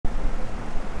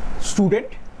Student,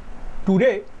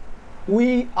 today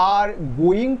we are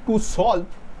going to solve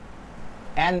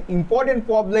an important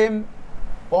problem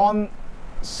on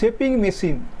shaping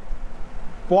machine.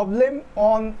 Problem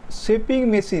on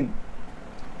shaping machine.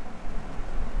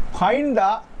 Find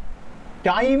the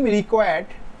time required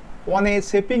on a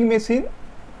shaping machine.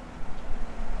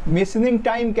 Machining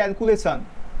time calculation.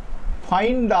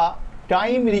 Find the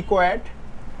time required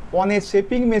on a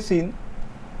shaping machine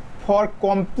for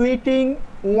completing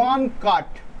one cut.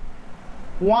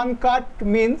 One cut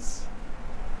means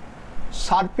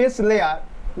surface layer,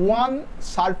 one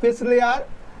surface layer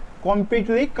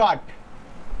completely cut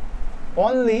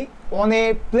only on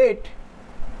a plate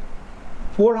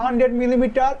 400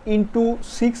 millimeter into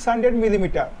 600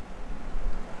 millimeter.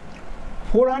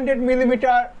 400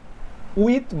 millimeter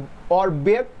width or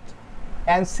breadth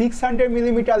and 600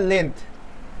 millimeter length.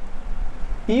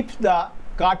 If the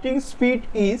cutting speed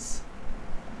is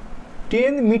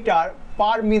 10 meter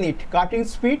per minute, cutting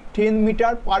speed 10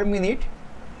 meter per minute,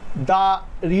 the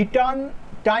return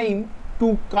time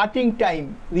to cutting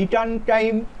time, return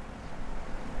time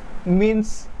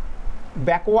means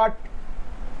backward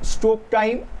stroke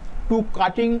time to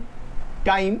cutting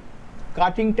time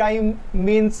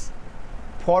means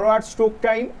forward stroke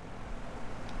time.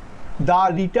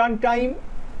 The return time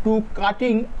to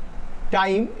cutting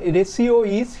time ratio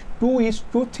is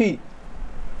 2:3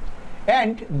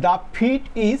 and the feet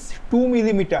is 2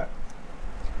 millimeter.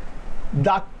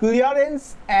 The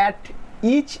clearance at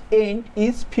each end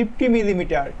is 50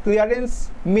 millimeter. Clearance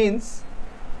means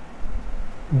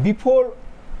before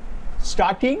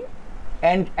starting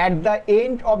and at the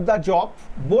end of the job,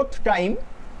 both time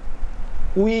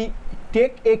we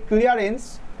take a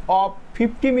clearance of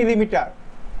 50 millimeter.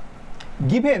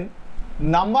 Given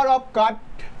number of cut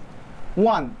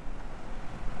 1,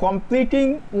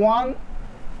 completing one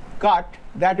cut,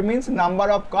 that means number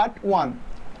of cut 1.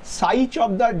 Size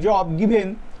of the job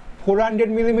given 400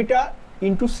 millimeter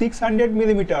into 600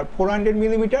 millimeter, 400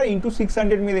 millimeter into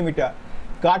 600 millimeter.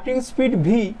 Cutting speed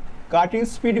V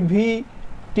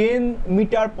 10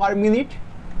 meter per minute.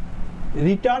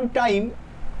 Return time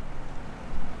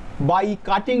by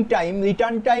cutting time,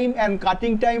 return time and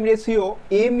cutting time ratio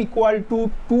M equal to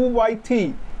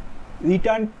 2/3.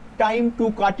 Return time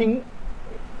to cutting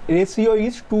ratio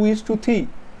is 2:3.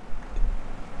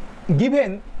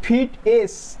 Given feet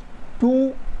S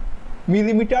 2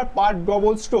 millimeter per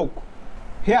double stroke.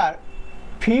 Here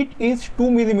feet is 2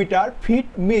 millimeter.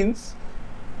 Feet means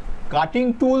cutting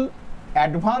tool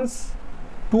advance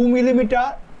 2 millimeter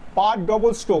per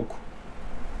double stroke.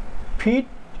 Feet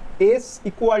S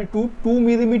equal to 2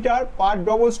 millimeter per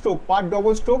double stroke. Per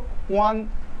double stroke, one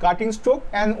cutting stroke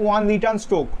and one return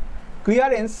stroke.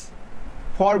 Clearance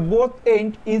for both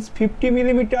end is 50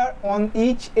 millimeter on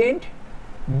each end.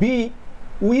 B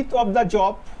width of the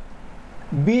job,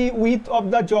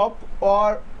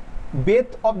 or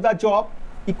breadth of the job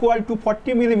equal to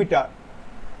 40 millimeter.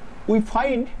 We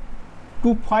find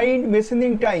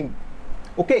machining time.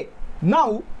 Okay,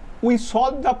 now we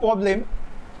solve the problem.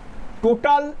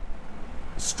 Total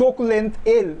stroke length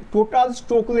L,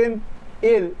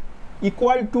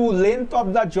 equal to length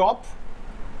of the job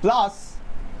plus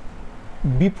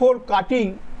before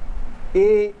cutting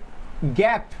a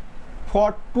gap for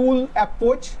tool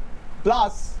approach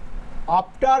plus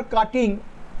after cutting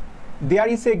there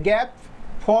is a gap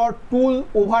for tool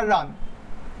overrun.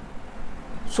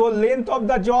 So length of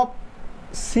the job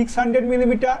 600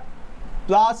 millimeter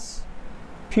plus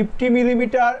 50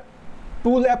 millimeter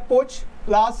tool approach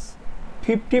plus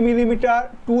 50 millimeter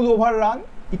tool overrun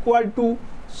equal to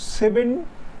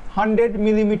 700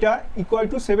 millimeter,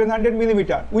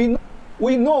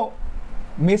 We know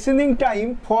machining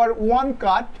time for one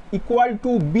cut equal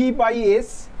to B by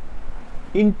S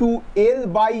into L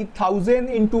by 1000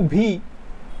 into V,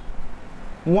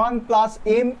 1 plus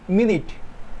M minute.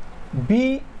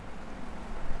 B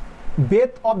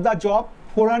breadth of the job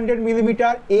 400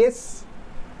 millimeter, S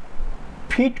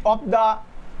feet of the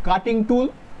cutting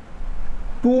tool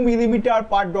 2 millimeter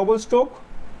per double stroke,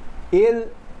 L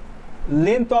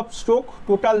length of stroke,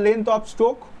 total length of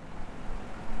stroke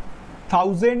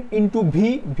 1000 into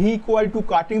V equal to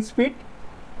cutting speed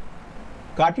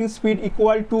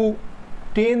equal to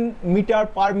 10 meter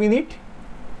per minute,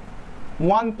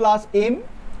 1 plus M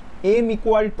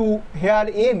equal to, here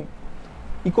M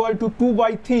equal to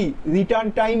 2/3.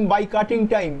 Return time by cutting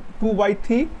time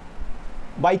 2/3.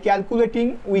 By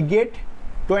calculating we get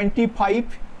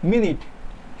 25 minutes.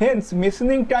 Hence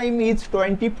machining time is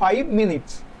 25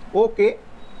 minutes. Okay,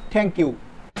 thank you.